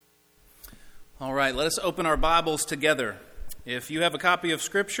All right, let us open our Bibles together. If you have a copy of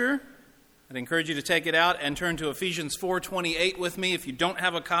Scripture, I'd encourage you to take it out and turn to Ephesians 4:28 with me. If you don't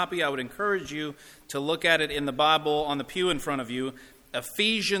have a copy, I would encourage you to look at it in the Bible on the pew in front of you.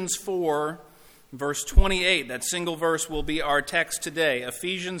 Ephesians 4, verse 28. That single verse will be our text today.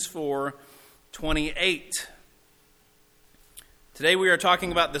 Ephesians 4:28. Today we are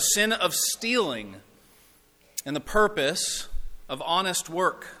talking about the sin of stealing and the purpose of honest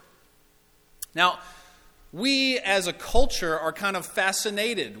work. Now, we as a culture are kind of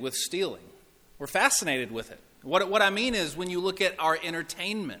fascinated with stealing. We're fascinated with it. What I mean is when you look at our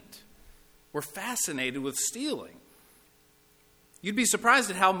entertainment, we're fascinated with stealing. You'd be surprised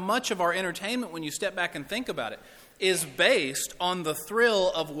at how much of our entertainment, when you step back and think about it, is based on the thrill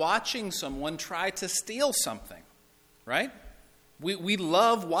of watching someone try to steal something, right? We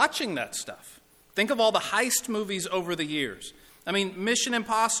love watching that stuff. Think of all the heist movies over the years. I mean, Mission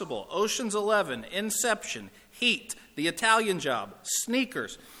Impossible, Ocean's 11, Inception, Heat, The Italian Job,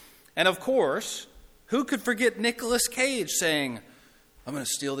 Sneakers. And of course, who could forget Nicolas Cage saying, "I'm going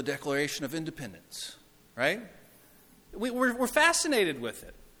to steal the Declaration of Independence," right? We're fascinated with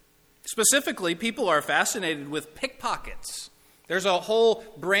it. Specifically, people are fascinated with pickpockets. There's a whole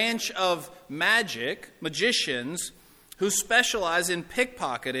branch of magicians who specialize in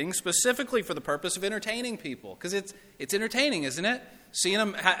pickpocketing specifically for the purpose of entertaining people. Because it's entertaining, isn't it? Seeing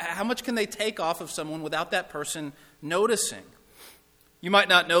them, how much can they take off of someone without that person noticing? You might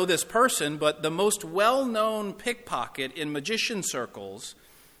not know this person, but the most well-known pickpocket in magician circles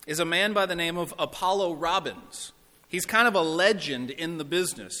is a man by the name of Apollo Robbins. He's kind of a legend in the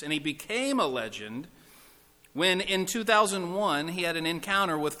business, and he became a legend when in 2001 he had an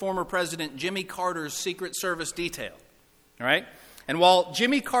encounter with former President Jimmy Carter's Secret Service detail. All right? And while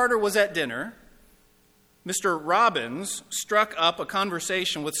Jimmy Carter was at dinner, Mr. Robbins struck up a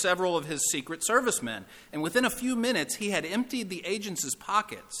conversation with several of his Secret Service men. And within a few minutes, he had emptied the agents'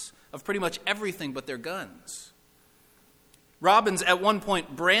 pockets of pretty much everything but their guns. Robbins at one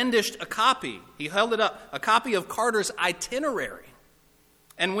point brandished a copy. He held it up, a copy of Carter's itinerary.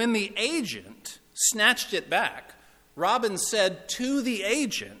 And when the agent snatched it back, Robbins said to the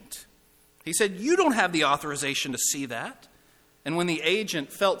agent, he said, "You don't have the authorization to see that." And when the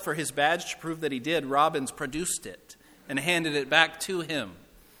agent felt for his badge to prove that he did, Robbins produced it and handed it back to him.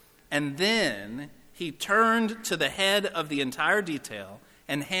 And then he turned to the head of the entire detail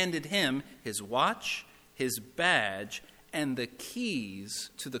and handed him his watch, his badge, and the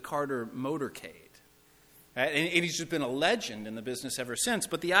keys to the Carter motorcade. And he's just been a legend in the business ever since.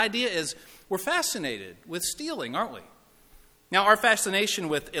 But the idea is we're fascinated with stealing, aren't we? Now, our fascination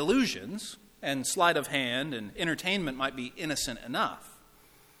with illusions and sleight of hand and entertainment might be innocent enough.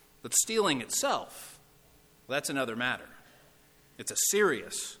 But stealing itself, well, that's another matter. It's a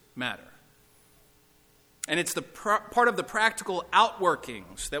serious matter. And it's the part of the practical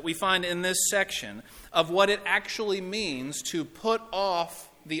outworkings that we find in this section of what it actually means to put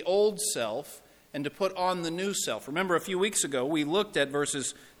off the old self and to put on the new self. Remember, a few weeks ago, we looked at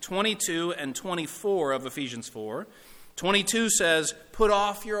verses 22 and 24 of Ephesians 4. 22 says, put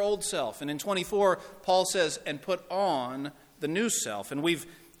off your old self. And in 24, Paul says, and put on the new self. And we've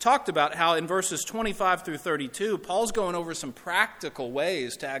talked about how in verses 25 through 32, Paul's going over some practical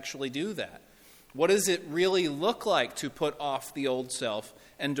ways to actually do that. What does it really look like to put off the old self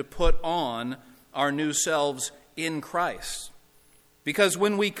and to put on our new selves in Christ? Because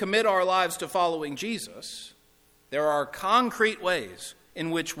when we commit our lives to following Jesus, there are concrete ways in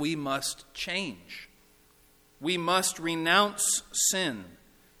which we must change. We must renounce sin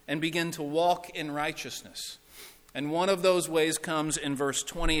and begin to walk in righteousness. And one of those ways comes in verse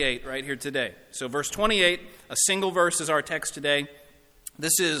 28 right here today. So verse 28, a single verse is our text today.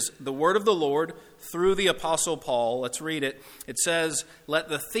 This is the word of the Lord through the Apostle Paul. Let's read it. It says, "Let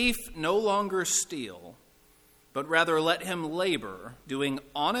the thief no longer steal, but rather let him labor, doing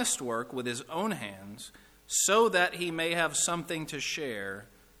honest work with his own hands, so that he may have something to share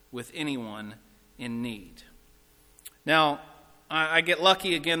with anyone in need." Now, I get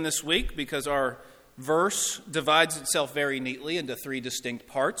lucky again this week because our verse divides itself very neatly into three distinct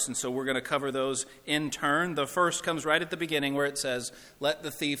parts, and so we're going to cover those in turn. The first comes right at the beginning where it says, "Let the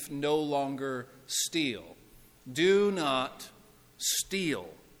thief no longer steal." Do not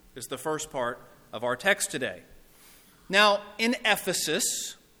steal is the first part of our text today. Now, in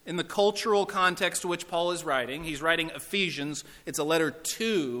Ephesus, in the cultural context to which Paul is writing, he's writing Ephesians. It's a letter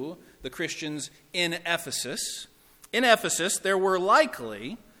to the Christians in Ephesus. In Ephesus, there were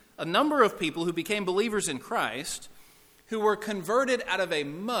likely a number of people who became believers in Christ who were converted out of a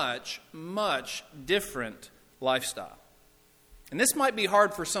much, much different lifestyle. And this might be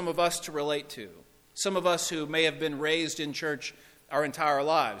hard for some of us to relate to. Some of us who may have been raised in church our entire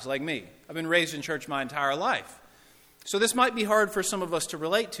lives, like me. I've been raised in church my entire life. So this might be hard for some of us to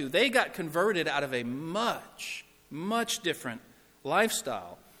relate to. They got converted out of a much, much different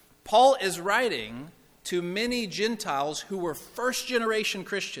lifestyle. Paul is writing to many Gentiles who were first-generation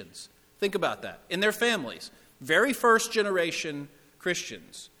Christians. Think about that. In their families. Very first-generation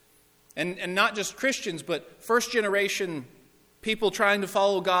Christians. And not just Christians, but first-generation people trying to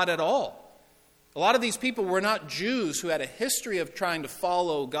follow God at all. A lot of these people were not Jews who had a history of trying to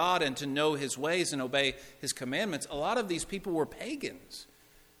follow God and to know His ways and obey His commandments. A lot of these people were pagans,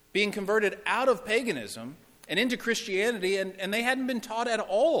 being converted out of paganism and into Christianity, and they hadn't been taught at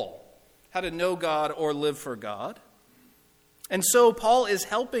all how to know God or live for God. And so Paul is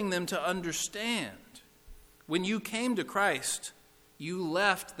helping them to understand, when you came to Christ, you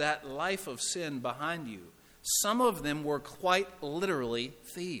left that life of sin behind you. Some of them were quite literally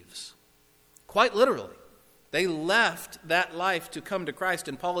thieves. Quite literally. They left that life to come to Christ.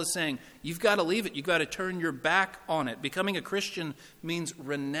 And Paul is saying, you've got to leave it. You've got to turn your back on it. Becoming a Christian means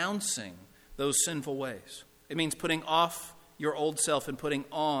renouncing those sinful ways. It means putting off your old self and putting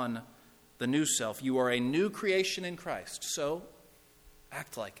on the new self. You are a new creation in Christ. So,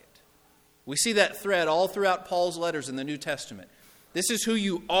 act like it. We see that thread all throughout Paul's letters in the New Testament. This is who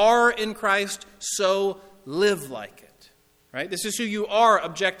you are in Christ, so live like it. Right? This is who you are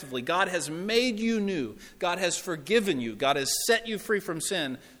objectively. God has made you new. God has forgiven you. God has set you free from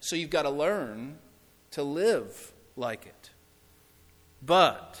sin. So you've got to learn to live like it.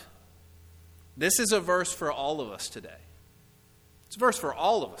 But this is a verse for all of us today. It's a verse for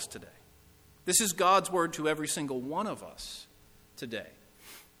all of us today. This is God's word to every single one of us today.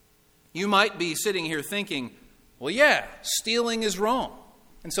 You might be sitting here thinking, well, yeah, stealing is wrong.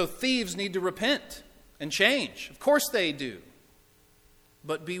 And so thieves need to repent and change. Of course they do.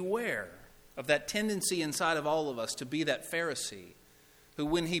 But beware of that tendency inside of all of us to be that Pharisee who,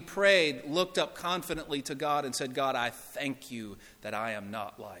 when he prayed, looked up confidently to God and said, God, I thank you that I am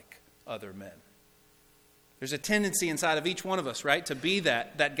not like other men. There's a tendency inside of each one of us, right, to be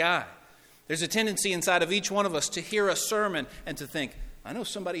that guy. There's a tendency inside of each one of us to hear a sermon and to think, I know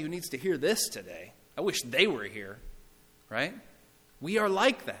somebody who needs to hear this today. I wish they were here, right? We are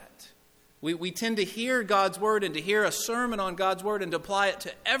like that. We tend to hear God's word and to hear a sermon on God's word and to apply it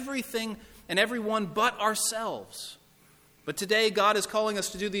to everything and everyone but ourselves. But today, God is calling us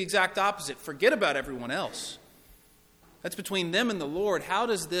to do the exact opposite. Forget about everyone else. That's between them and the Lord. How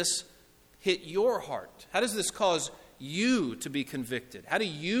does this hit your heart? How does this cause you to be convicted? How do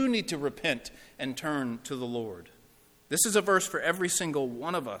you need to repent and turn to the Lord? This is a verse for every single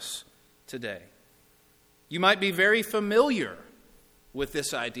one of us today. You might be very familiar with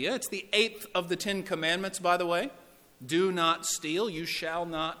this idea. It's the 8th of the 10 Commandments, by the way. Do not steal. You shall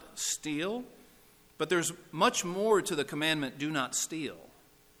not steal. But there's much more to the commandment, do not steal,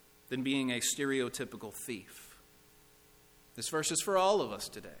 than being a stereotypical thief. This verse is for all of us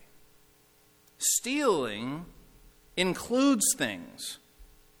today. Stealing includes things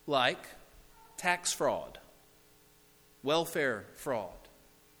like tax fraud, welfare fraud,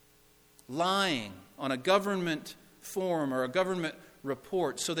 lying on a government form or a government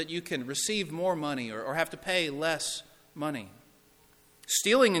report so that you can receive more money or have to pay less money.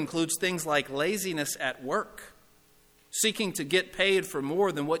 Stealing includes things like laziness at work, seeking to get paid for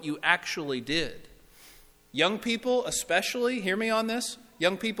more than what you actually did. Young people especially, hear me on this.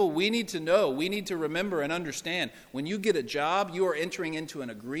 Young people, we need to know, we need to remember and understand, when you get a job, you are entering into an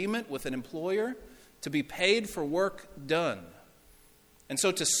agreement with an employer to be paid for work done. And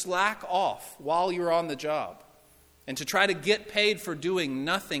so to slack off while you're on the job and to try to get paid for doing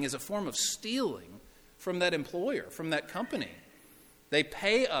nothing is a form of stealing from that employer, from that company. They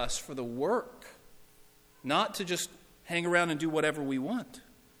pay us for the work, not to just hang around and do whatever we want.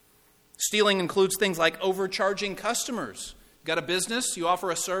 Stealing includes things like overcharging customers. You've got a business, you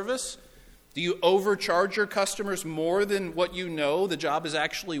offer a service. Do you overcharge your customers more than what you know the job is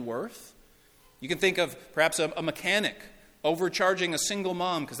actually worth? You can think of perhaps a mechanic overcharging a single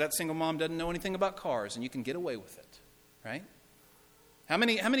mom because that single mom doesn't know anything about cars, and you can get away with it, right? How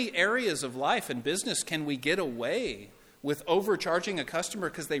many areas of life and business can we get away with overcharging a customer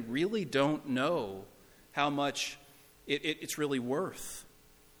because they really don't know how much it's really worth?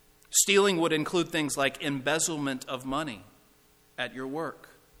 Stealing would include things like embezzlement of money at your work.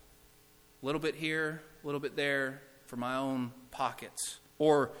 A little bit here, a little bit there for my own pockets.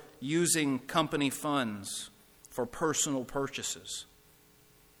 Or using company funds for personal purchases.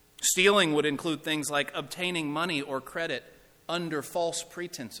 Stealing would include things like obtaining money or credit under false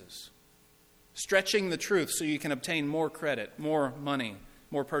pretenses. stretching the truth so you can obtain more credit, more money,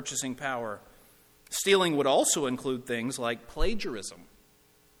 more purchasing power. Stealing would also include things like plagiarism,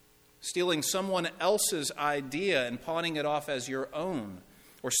 stealing someone else's idea and pawning it off as your own,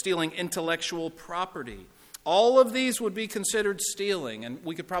 or stealing intellectual property. All of these would be considered stealing, and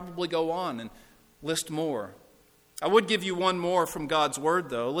we could probably go on and list more. I would give you one more from God's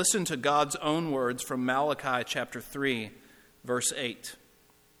word, though. Listen to God's own words from Malachi chapter 3, verse 8.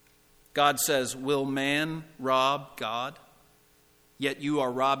 God says, "Will man rob God? Yet you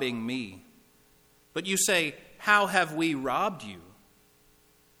are robbing me. But you say, how have we robbed you?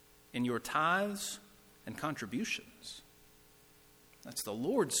 In your tithes and contributions." That's the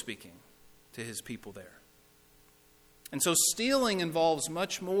Lord speaking to his people there. And so stealing involves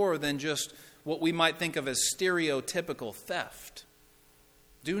much more than just what we might think of as stereotypical theft.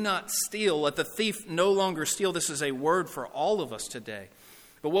 Do not steal. Let the thief no longer steal. This is a word for all of us today.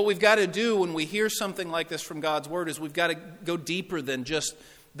 But what we've got to do when we hear something like this from God's word is we've got to go deeper than just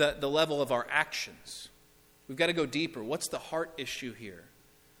the level of our actions. We've got to go deeper. What's the heart issue here?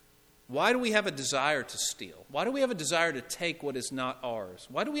 Why do we have a desire to steal? Why do we have a desire to take what is not ours?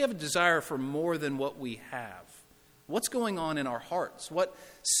 Why do we have a desire for more than what we have? What's going on in our hearts? What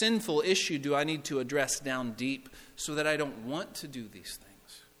sinful issue do I need to address down deep so that I don't want to do these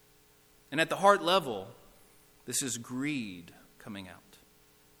things? And at the heart level, this is greed coming out.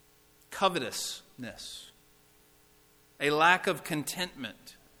 Covetousness. A lack of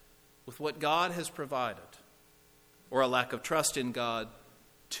contentment with what God has provided, or a lack of trust in God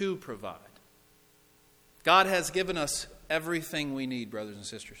to provide. God has given us everything we need, brothers and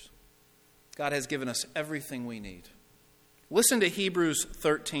sisters. God has given us everything we need. Listen to Hebrews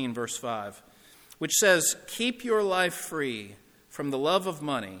 13, verse 5, which says, "Keep your life free from the love of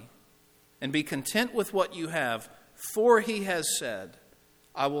money and be content with what you have, for he has said,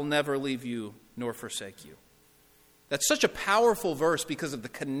 I will never leave you nor forsake you." That's such a powerful verse because of the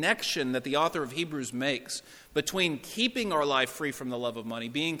connection that the author of Hebrews makes between keeping our life free from the love of money,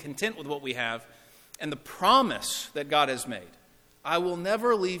 being content with what we have, and the promise that God has made. I will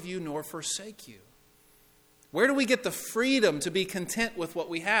never leave you nor forsake you. Where do we get the freedom to be content with what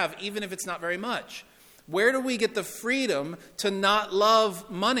we have, even if it's not very much? Where do we get the freedom to not love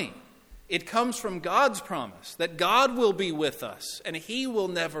money? It comes from God's promise that God will be with us and he will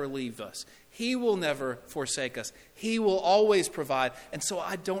never leave us. He will never forsake us. He will always provide. And so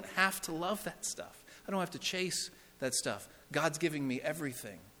I don't have to love that stuff. I don't have to chase that stuff. God's giving me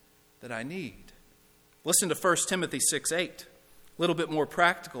everything that I need. Listen to 1 Timothy 6:8. A little bit more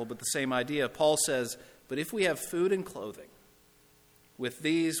practical, but the same idea. Paul says, "But if we have food and clothing, with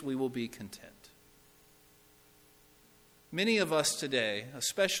these we will be content." Many of us today,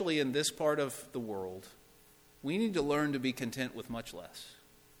 especially in this part of the world, we need to learn to be content with much less.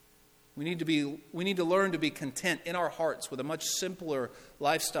 We need to learn to be content in our hearts with a much simpler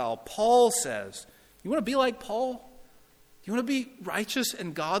lifestyle. Paul says, you want to be like Paul? You want to be righteous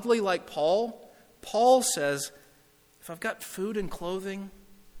and godly like Paul? Paul says, if I've got food and clothing,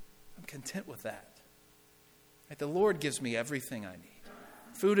 I'm content with that. Right? The Lord gives me everything I need.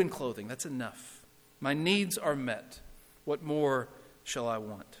 Food and clothing, that's enough. My needs are met. What more shall I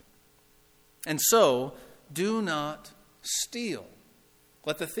want? And so, do not steal.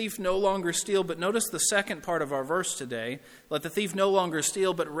 Let the thief no longer steal, but notice the second part of our verse today. Let the thief no longer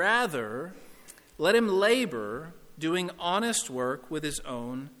steal, but rather let him labor doing honest work with his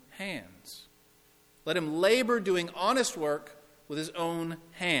own hands. Let him labor doing honest work with his own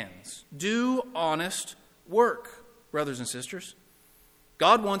hands. Do honest work, brothers and sisters.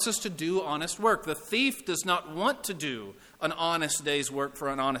 God wants us to do honest work. The thief does not want to do an honest day's work for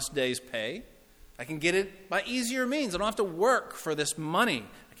an honest day's pay. I can get it by easier means. I don't have to work for this money.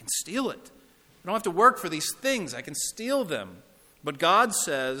 I can steal it. I don't have to work for these things. I can steal them. But God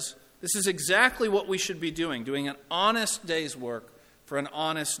says this is exactly what we should be doing an honest day's work for an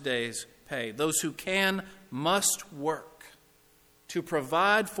honest day's pay. Those who can must work to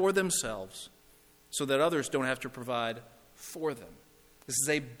provide for themselves so that others don't have to provide for them. This is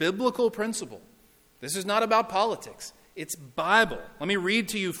a biblical principle. This is not about politics. It's Bible. Let me read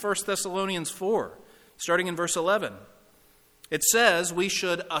to you 1 Thessalonians 4, starting in verse 11. It says, we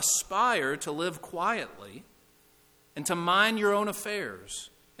should aspire to live quietly and to mind your own affairs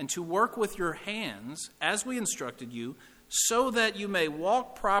and to work with your hands as we instructed you, so that you may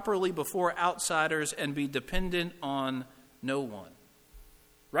walk properly before outsiders and be dependent on no one.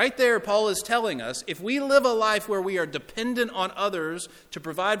 Right there, Paul is telling us, if we live a life where we are dependent on others to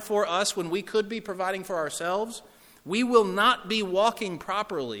provide for us when we could be providing for ourselves, we will not be walking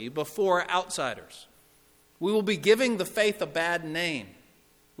properly before outsiders. We will be giving the faith a bad name.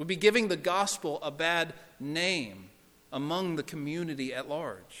 Would be giving the gospel a bad name among the community at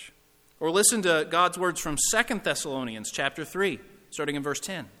large. Or listen to God's words from 2 Thessalonians chapter 3, starting in verse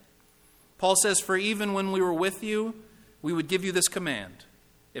 10. Paul says, "For even when we were with you, we would give you this command.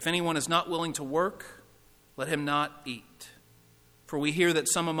 If anyone is not willing to work, let him not eat. For we hear that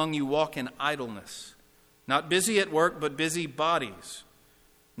some among you walk in idleness, not busy at work, but busy bodies.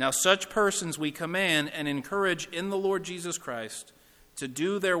 Now such persons we command and encourage in the Lord Jesus Christ to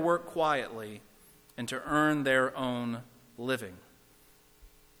do their work quietly and to earn their own living."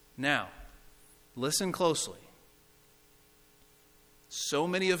 Now, listen closely. So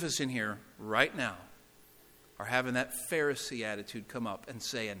many of us in here right now are having that Pharisee attitude come up and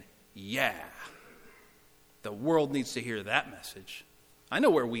saying, yeah, the world needs to hear that message. I know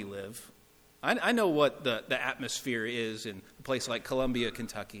where we live. I know what the atmosphere is in a place like Columbia,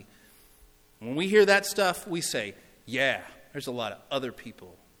 Kentucky. When we hear that stuff, we say, yeah, there's a lot of other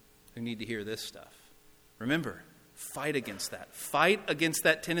people who need to hear this stuff. Remember, fight against that. Fight against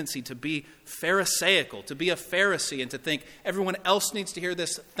that tendency to be Pharisaical, to be a Pharisee and to think everyone else needs to hear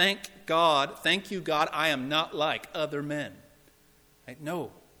this. Thank God, thank you, God, I am not like other men. Right?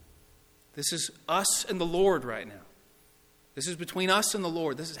 No, this is us and the Lord right now. This is between us and the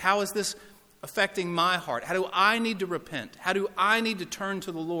Lord. How is this affecting my heart? How do I need to repent? How do I need to turn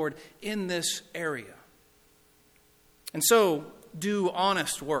to the Lord in this area? And so, do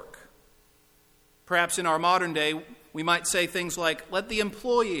honest work. Perhaps in our modern day, we might say things like, let the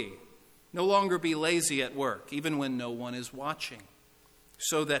employee no longer be lazy at work, even when no one is watching,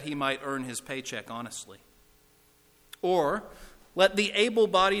 so that he might earn his paycheck honestly. Or, let the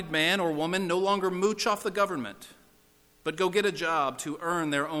able-bodied man or woman no longer mooch off the government, but go get a job to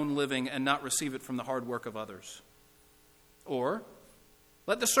earn their own living and not receive it from the hard work of others. Or,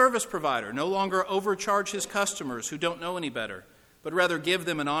 let the service provider no longer overcharge his customers who don't know any better, but rather give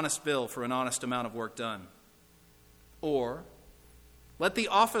them an honest bill for an honest amount of work done. Or, let the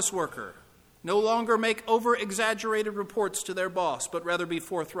office worker no longer make over-exaggerated reports to their boss, but rather be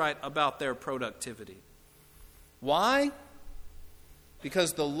forthright about their productivity. Why?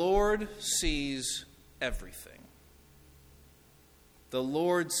 Because the Lord sees everything. The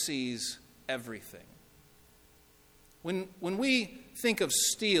Lord sees everything. When we think of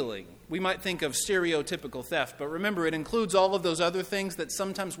stealing, we might think of stereotypical theft, but remember, it includes all of those other things that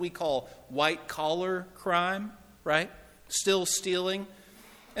sometimes we call white-collar crime, right? Still stealing.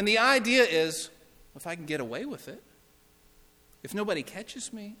 And the idea is, if I can get away with it, if nobody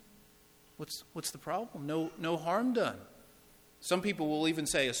catches me, what's the problem? No harm done. Some people will even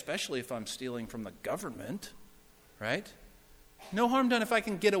say, especially if I'm stealing from the government, right? No harm done if I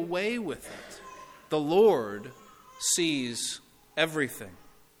can get away with it. The Lord sees everything.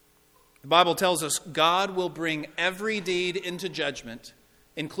 The Bible tells us God will bring every deed into judgment,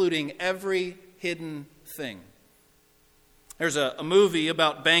 including every hidden thing. There's a movie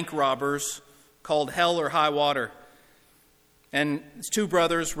about bank robbers called Hell or High Water. And it's two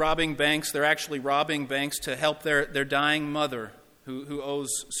brothers robbing banks. They're actually robbing banks to help their dying mother who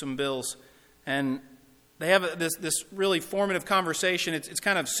owes some bills. And they have this really formative conversation. It's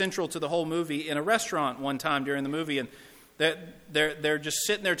kind of central to the whole movie in a restaurant one time during the movie. And they're just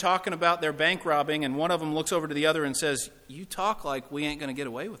sitting there talking about their bank robbing. And one of them looks over to the other and says, "You talk like we ain't going to get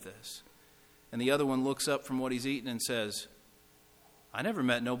away with this." And the other one looks up from what he's eating and says, "I never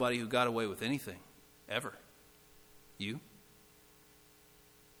met nobody who got away with anything, ever. You?"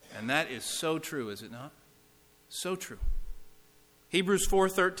 And that is so true, is it not? So true. Hebrews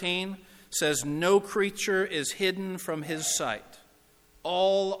 4:13 says, "No creature is hidden from his sight.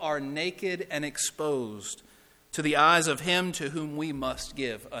 All are naked and exposed to the eyes of him to whom we must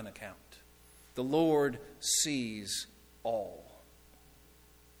give an account." The Lord sees all.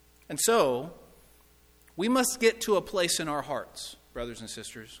 And so, we must get to a place in our hearts, brothers and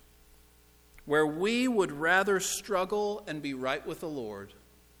sisters, where we would rather struggle and be right with the Lord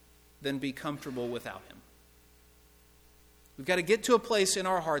than be comfortable without him. We've got to get to a place in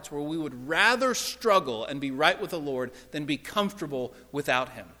our hearts where we would rather struggle and be right with the Lord than be comfortable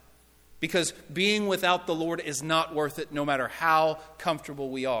without him. Because being without the Lord is not worth it no matter how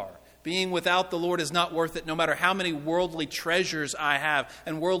comfortable we are. Being without the Lord is not worth it no matter how many worldly treasures I have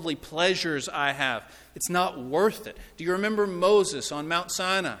and worldly pleasures I have. It's not worth it. Do you remember Moses on Mount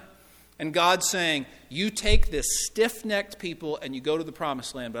Sinai? And God saying, "You take this stiff-necked people and you go to the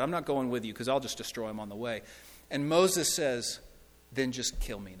promised land, but I'm not going with you because I'll just destroy them on the way." And Moses says, "Then just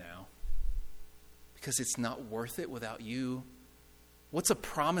kill me now, because it's not worth it without you." What's a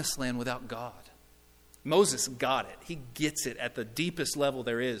promised land without God? Moses got it. He gets it at the deepest level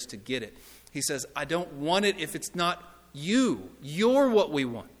there is to get it. He says, "I don't want it if it's not you. You're what we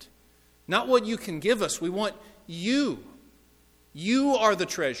want. Not what you can give us. We want you. You are the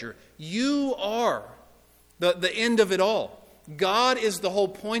treasure. You are the end of it all. God is the whole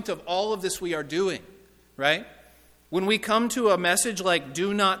point of all of this we are doing, right? When we come to a message like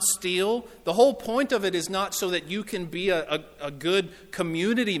do not steal, the whole point of it is not so that you can be a good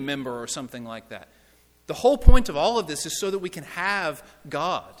community member or something like that. The whole point of all of this is so that we can have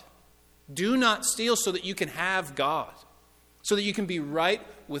God. Do not steal so that you can have God, so that you can be right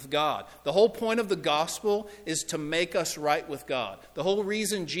with God. The whole point of the gospel is to make us right with God. The whole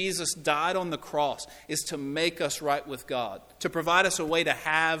reason Jesus died on the cross is to make us right with God, to provide us a way to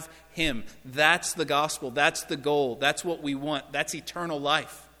have Him. That's the gospel. That's the goal. That's what we want. That's eternal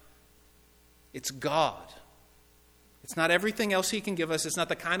life. It's God. It's not everything else He can give us. It's not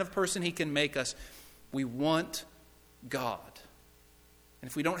the kind of person He can make us. We want God. And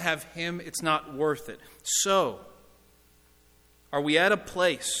if we don't have Him, it's not worth it. So, are we at a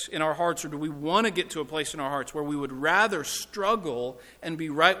place in our hearts, or do we want to get to a place in our hearts where we would rather struggle and be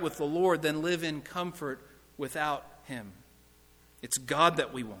right with the Lord than live in comfort without Him? It's God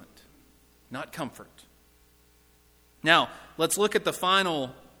that we want, not comfort. Now, let's look at the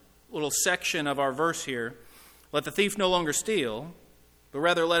final little section of our verse here. Let the thief no longer steal, but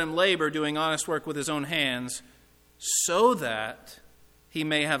rather let him labor, doing honest work with his own hands, so that he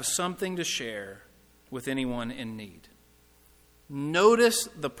may have something to share with anyone in need. Notice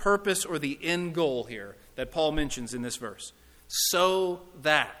the purpose or the end goal here that Paul mentions in this verse. So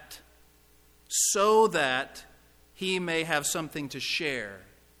that he may have something to share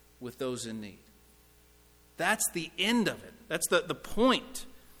with those in need. That's the end of it. That's the point.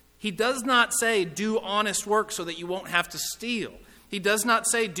 He does not say do honest work so that you won't have to steal. He does not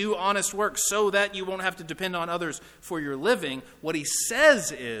say do honest work so that you won't have to depend on others for your living. What he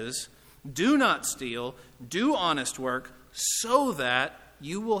says is do not steal, do honest work, so that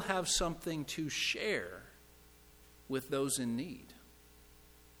you will have something to share with those in need.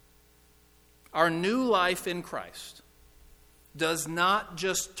 Our new life in Christ does not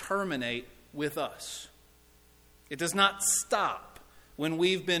just terminate with us. It does not stop when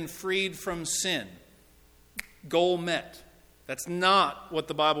we've been freed from sin. Goal met. That's not what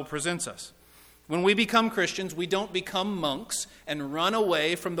the Bible presents us. When we become Christians, we don't become monks and run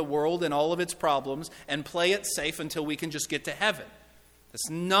away from the world and all of its problems and play it safe until we can just get to heaven. That's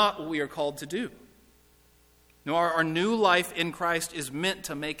not what we are called to do. No, our new life in Christ is meant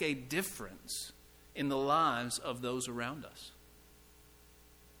to make a difference in the lives of those around us.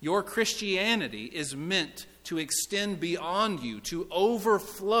 Your Christianity is meant to extend beyond you, to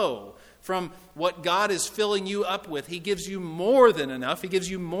overflow from what God is filling you up with. He gives you more than enough. He gives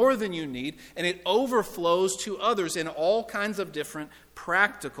you more than you need, and it overflows to others in all kinds of different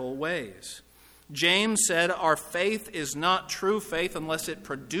practical ways. James said, our faith is not true faith unless it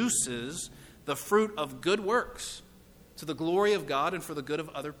produces the fruit of good works to the glory of God and for the good of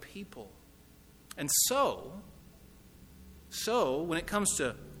other people. And so when it comes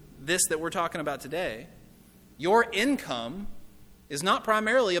to this that we're talking about today, your income is not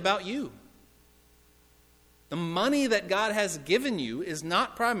primarily about you. The money that God has given you is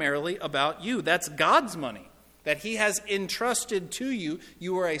not primarily about you. That's God's money that He has entrusted to you.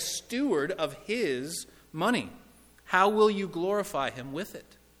 You are a steward of His money. How will you glorify Him with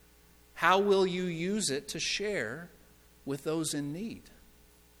it? How will you use it to share with those in need?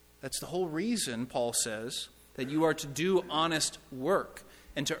 That's the whole reason, Paul says, that you are to do honest work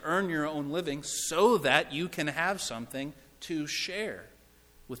and to earn your own living so that you can have something to share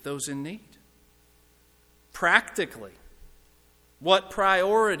with those in need. Practically, what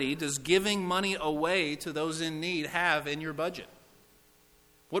priority does giving money away to those in need have in your budget?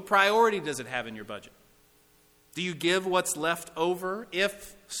 What priority does it have in your budget? Do you give what's left over,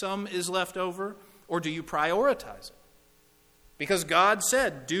 if some is left over, or do you prioritize it? Because God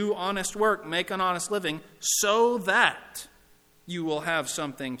said, do honest work, make an honest living, so that you will have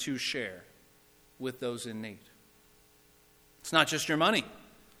something to share with those in need. It's not just your money.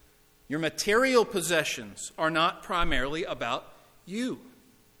 Your material possessions are not primarily about you.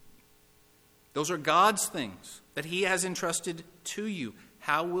 Those are God's things that He has entrusted to you.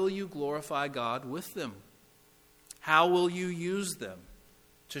 How will you glorify God with them? How will you use them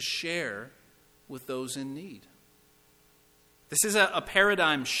to share with those in need? This is a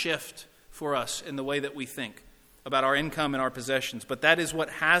paradigm shift for us in the way that we think about our income and our possessions. But that is what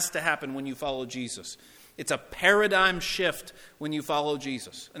has to happen when you follow Jesus. It's a paradigm shift when you follow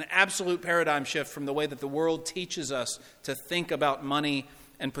Jesus. An absolute paradigm shift from the way that the world teaches us to think about money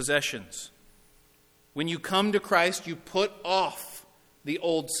and possessions. When you come to Christ, you put off the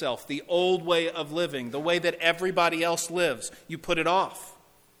old self, the old way of living, the way that everybody else lives. You put it off.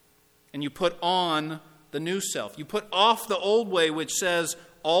 And you put on the new self. You put off the old way which says,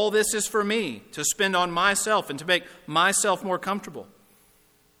 all this is for me, to spend on myself and to make myself more comfortable.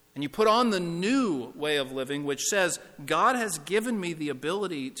 And you put on the new way of living which says, God has given me the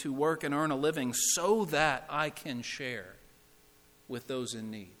ability to work and earn a living so that I can share with those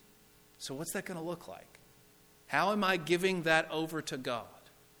in need. So what's that going to look like? How am I giving that over to God?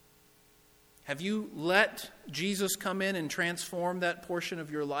 Have you let Jesus come in and transform that portion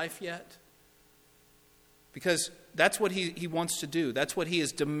of your life yet? Because that's what he wants to do. That's what he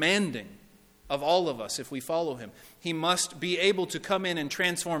is demanding of all of us if we follow him. He must be able to come in and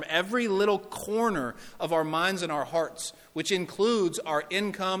transform every little corner of our minds and our hearts, which includes our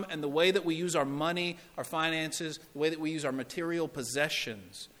income and the way that we use our money, our finances, the way that we use our material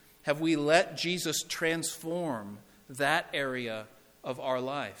possessions. Have we let Jesus transform that area of our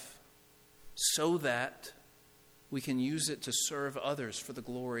life so that we can use it to serve others for the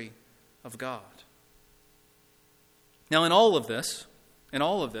glory of God? Now, in all of this,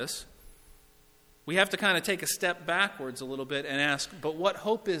 we have to kind of take a step backwards a little bit and ask, but what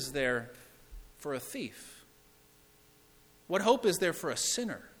hope is there for a thief? What hope is there for a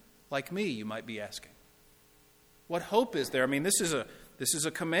sinner like me, you might be asking? What hope is there? I mean, this is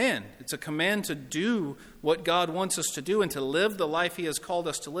a command. It's a command to do what God wants us to do and to live the life he has called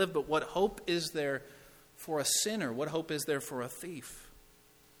us to live. But what hope is there for a sinner? What hope is there for a thief?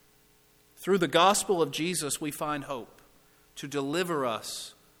 Through the gospel of Jesus, we find hope to deliver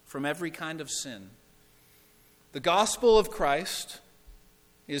us from every kind of sin. The gospel of Christ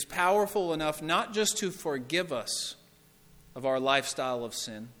is powerful enough not just to forgive us of our lifestyle of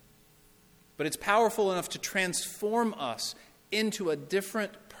sin, but it's powerful enough to transform us into a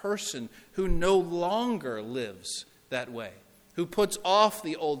different person who no longer lives that way, who puts off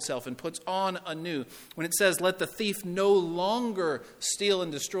the old self and puts on a new. When it says, let the thief no longer steal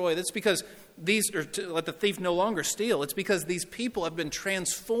and destroy, that's because let the thief no longer steal. It's because these people have been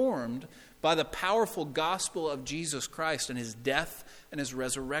transformed by the powerful gospel of Jesus Christ and his death and his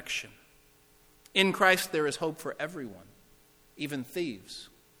resurrection. In Christ there is hope for everyone, even thieves.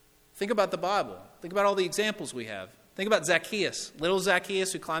 Think about the Bible. Think about all the examples we have. Think about Zacchaeus, little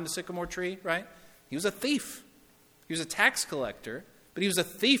Zacchaeus who climbed the sycamore tree, right? He was a thief. He was a tax collector, but he was a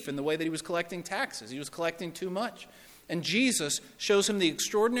thief in the way that he was collecting taxes. He was collecting too much. And Jesus shows him the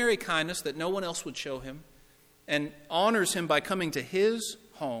extraordinary kindness that no one else would show him and honors him by coming to his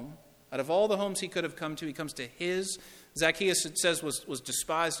home. Out of all the homes he could have come to, he comes to his. Zacchaeus, it says, was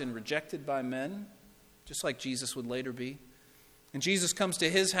despised and rejected by men, just like Jesus would later be. And Jesus comes to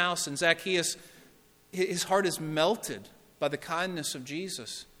his house, and Zacchaeus, his heart is melted by the kindness of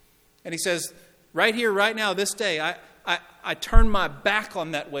Jesus. And he says, right here, right now, this day, I turn my back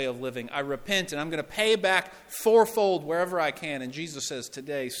on that way of living. I repent, and I'm going to pay back fourfold wherever I can. And Jesus says,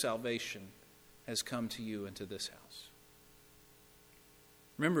 today salvation has come to you and to this house.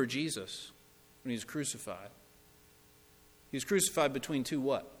 Remember Jesus, when he was crucified. He was crucified between two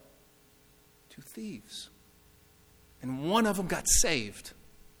what? Two thieves. And one of them got saved.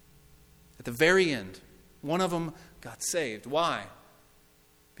 At the very end, one of them got saved. Why?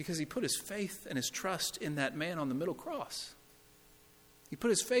 Because he put his faith and his trust in that man on the middle cross. He put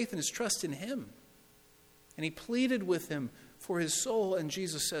his faith and his trust in him. And he pleaded with him for his soul. And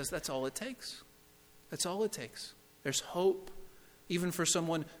Jesus says, that's all it takes. That's all it takes. There's hope, even for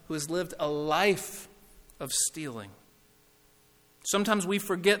someone who has lived a life of stealing. Sometimes we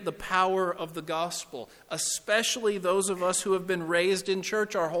forget the power of the gospel, especially those of us who have been raised in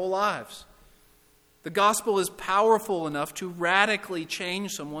church our whole lives. The gospel is powerful enough to radically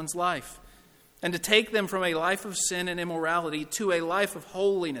change someone's life and to take them from a life of sin and immorality to a life of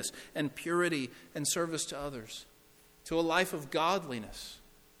holiness and purity and service to others, to a life of godliness.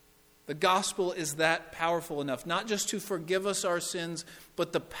 The gospel is that powerful enough, not just to forgive us our sins,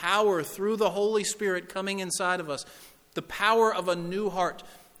 but the power through the Holy Spirit coming inside of us, the power of a new heart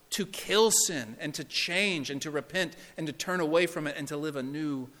to kill sin and to change and to repent and to turn away from it and to live a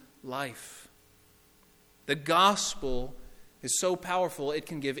new life. The gospel is so powerful it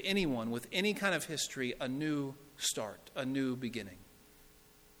can give anyone with any kind of history a new start, a new beginning.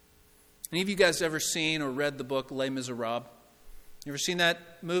 Any of you guys ever seen or read the book Les Miserables? You ever seen that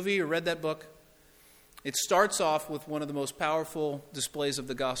movie or read that book? It starts off with one of the most powerful displays of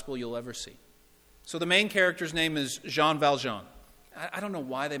the gospel you'll ever see. So the main character's name is Jean Valjean. I don't know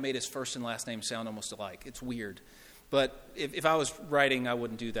why they made his first and last name sound almost alike. It's weird. But if I was writing, I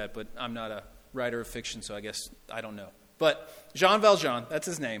wouldn't do that. But I'm not a writer of fiction, so I guess I don't know. But Jean Valjean, that's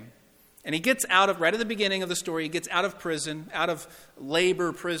his name. And he gets out of, right at the beginning of the story, he gets out of prison, out of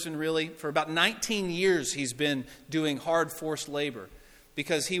labor prison really. For about 19 years he's been doing hard forced labor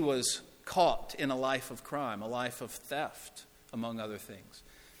because he was caught in a life of crime, a life of theft, among other things.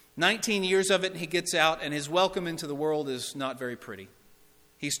 19 years of it, and he gets out, and his welcome into the world is not very pretty.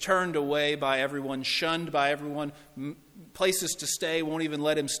 He's turned away by everyone, shunned by everyone, places to stay won't even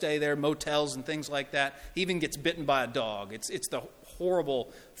let him stay there, motels and things like that. He even gets bitten by a dog. It's the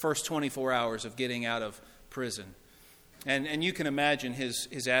horrible first 24 hours of getting out of prison. And you can imagine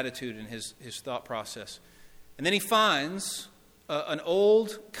his attitude and his thought process. And then he finds an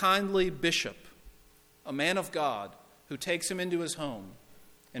old, kindly bishop, a man of God, who takes him into his home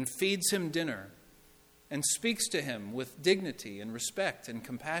and feeds him dinner and speaks to him with dignity and respect and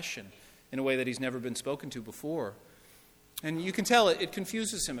compassion in a way that he's never been spoken to before. And you can tell it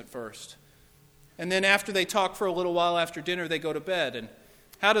confuses him at first. And then after they talk for a little while after dinner, they go to bed. And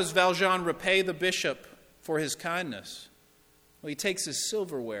how does Valjean repay the bishop for his kindness? Well, he takes his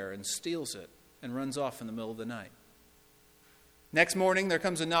silverware and steals it and runs off in the middle of the night. Next morning, there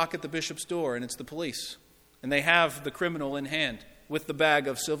comes a knock at the bishop's door, and it's the police. And they have the criminal in hand with the bag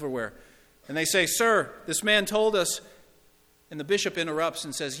of silverware. And they say, "Sir, this man told us." And the bishop interrupts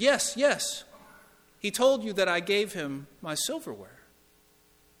and says, Yes. He told you that I gave him my silverware."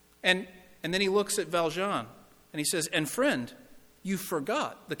 And then he looks at Valjean and he says, "And friend, you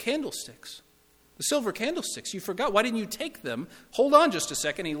forgot the candlesticks. The silver candlesticks, you forgot. Why didn't you take them? Hold on just a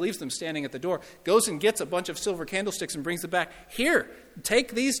second." He leaves them standing at the door, goes and gets a bunch of silver candlesticks and brings them back. "Here,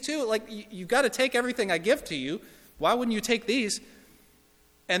 take these too. Like, you got to take everything I give to you. Why wouldn't you take these?"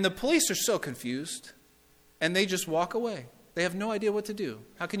 And the police are so confused, and they just walk away. They have no idea what to do.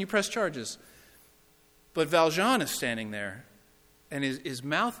 How can you press charges? But Valjean is standing there, and his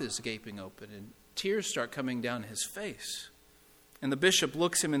mouth is gaping open, and tears start coming down his face. And the bishop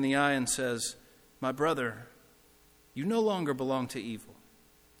looks him in the eye and says, "My brother, you no longer belong to evil,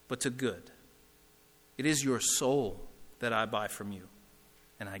 but to good. It is your soul that I buy from you,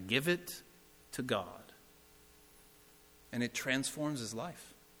 and I give it to God." And it transforms his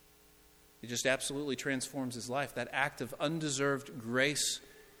life. It just absolutely transforms his life, that act of undeserved grace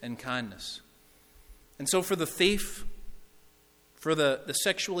and kindness. And so for the thief, for the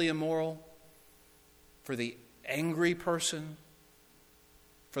sexually immoral, for the angry person,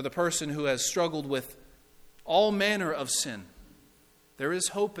 for the person who has struggled with all manner of sin, there is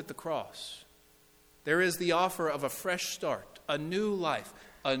hope at the cross. There is the offer of a fresh start, a new life,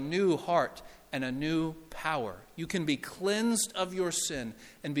 a new heart, and a new power. You can be cleansed of your sin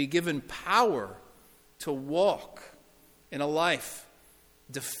and be given power to walk in a life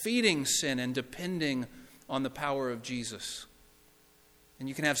defeating sin and depending on the power of Jesus. And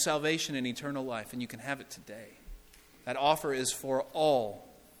you can have salvation and eternal life, and you can have it today. That offer is for all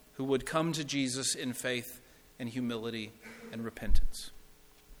who would come to Jesus in faith and humility and repentance.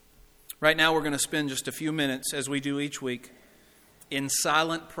 Right now we're going to spend just a few minutes, as we do each week, in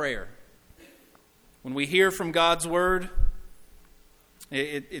silent prayer. When we hear from God's word,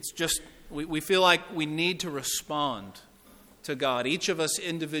 it's just, we feel like we need to respond to God, each of us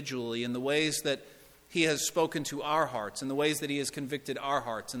individually, in the ways that He has spoken to our hearts, in the ways that He has convicted our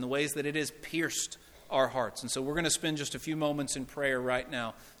hearts, in the ways that it has pierced our hearts. And so we're going to spend just a few moments in prayer right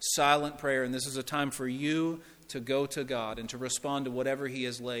now, silent prayer, and this is a time for you to go to God and to respond to whatever He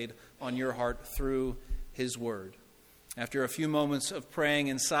has laid on your heart through His word. After a few moments of praying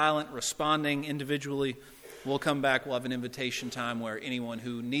in silent, responding individually, we'll come back. We'll have an invitation time where anyone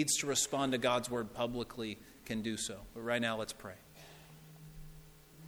who needs to respond to God's word publicly can do so. But right now, let's pray.